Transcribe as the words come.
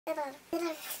Hey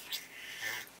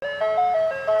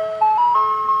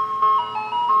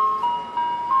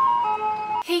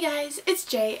guys, it's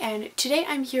Jay, and today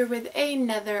I'm here with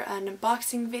another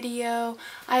unboxing video.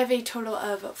 I have a total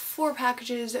of 4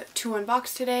 packages to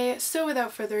unbox today, so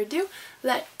without further ado,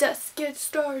 let us get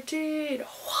started.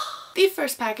 The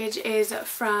first package is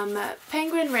from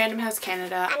Penguin Random House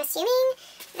Canada. I'm assuming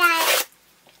that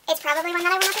it's probably one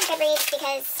that I went up in Goodreads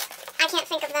because I can't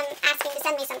think of them asking to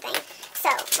send me something. So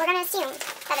we're going to assume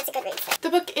that it's a Goodreads. The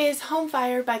book is Home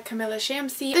Fire by Camilla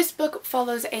Shamsi. This book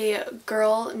follows a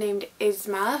girl named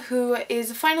Isma who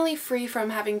is finally free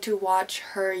from having to watch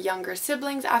her younger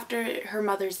siblings after her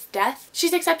mother's death.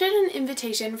 She's accepted an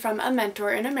invitation from a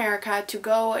mentor in America to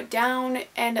go down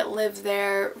and live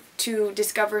there to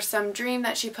discover some dream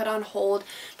that she put on hold.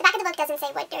 The back of the book doesn't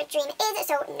say what your dream is,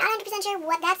 so not 100% sure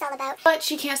what that's all about. But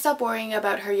she can't stop worrying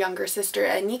about her younger sister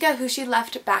Anika, who she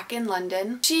left back in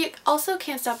London. She also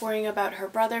can't stop worrying about her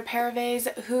brother Pervez,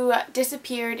 who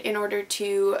disappeared in order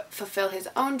to fulfill his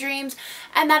own dreams,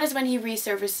 and that is when he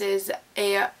resurfaces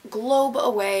a globe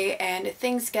away and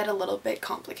things get a little bit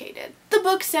complicated. The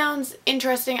book sounds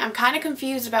interesting. I'm kind of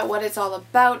confused about what it's all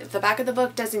about. The back of the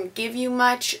book doesn't give you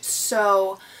much,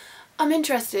 so I'm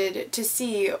interested to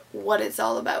see what it's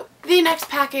all about. The next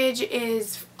package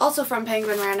is also from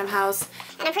Penguin Random House.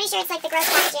 And I'm pretty sure it's like the gross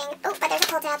packaging. Oh, but there's a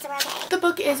pull tab, so we're okay. The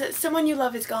book is Someone You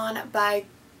Love Is Gone by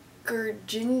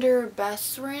Gurjinder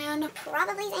Basran.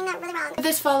 Probably saying that really wrong.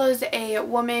 This follows a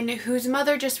woman whose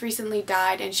mother just recently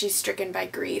died and she's stricken by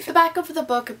grief. The back of the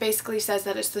book basically says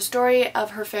that it's the story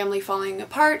of her family falling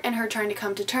apart and her trying to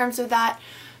come to terms with that.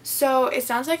 So it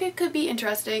sounds like it could be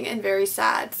interesting and very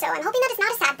sad. So I'm hoping that it's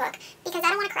not a sad book because I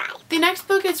don't want to cry. The next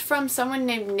book is from someone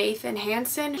named Nathan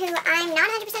Hanson, who I'm not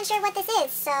 100% sure what this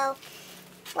is. So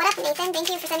what up, Nathan? Thank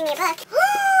you for sending me a book.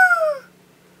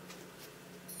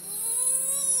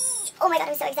 Oh my god,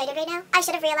 I'm so excited right now. I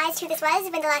should have realized who this was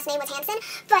when the last name was Hanson,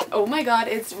 but oh my god,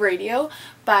 it's Radio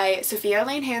by Sophia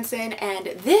Elaine Hanson, and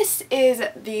this is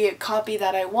the copy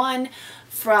that I won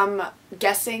from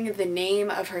guessing the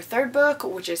name of her third book,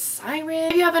 which is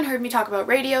Siren. If you haven't heard me talk about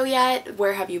Radio yet,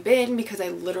 where have you been? Because I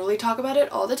literally talk about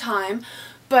it all the time.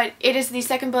 But it is the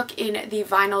second book in the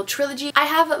vinyl trilogy. I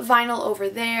have vinyl over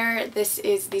there. This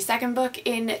is the second book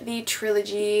in the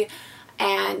trilogy.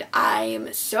 And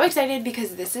I'm so excited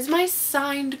because this is my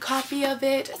signed copy of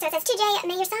it. So it says, "To Jay,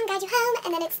 may your song guide you home,"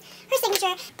 and then it's her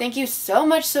signature. Thank you so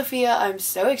much, Sophia. I'm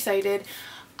so excited.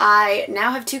 I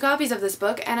now have 2 copies of this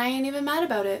book and I ain't even mad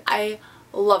about it. I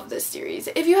love this series.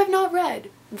 If you have not read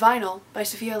Vinyl by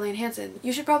Sophia Elaine Hanson,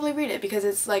 you should probably read it because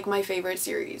it's like my favorite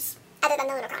series. Other than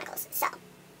the Lunar Chronicles, so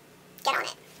get on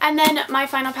it. And then my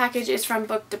final package is from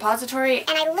Book Depository.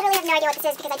 And I literally have no idea what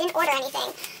this is because I didn't order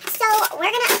anything. So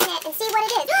we're gonna open it and see what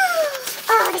it is.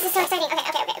 Oh, this is so exciting. Okay.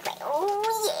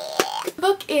 Oh yeah. The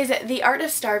book is The Art of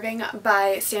Starving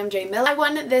by Sam J. Miller. I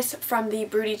won this from the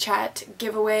Broody Chat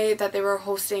giveaway that they were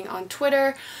hosting on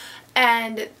Twitter.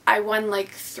 And I won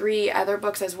like 3 other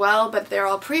books as well, but they're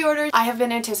all pre-ordered. I have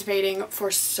been anticipating for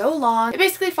so long. It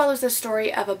basically follows the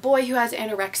story of a boy who has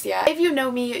anorexia. If you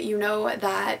know me, you know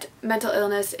that mental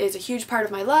illness is a huge part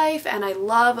of my life and I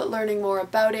love learning more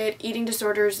about it. Eating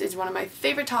disorders is one of my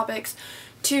favorite topics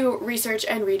to research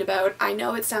and read about. I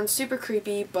know it sounds super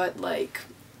creepy, but like,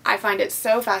 I find it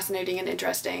so fascinating and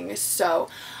interesting, so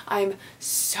I'm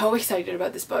so excited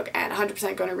about this book and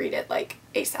 100% going to read it like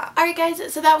ASAP. Alright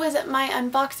guys, so that was my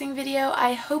unboxing video.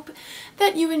 I hope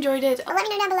that you enjoyed it. Let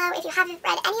me know down below if you haven't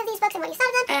read any of these books and what you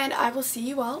thought of them. And I will see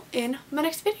you all in my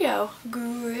next video.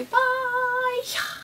 Goodbye!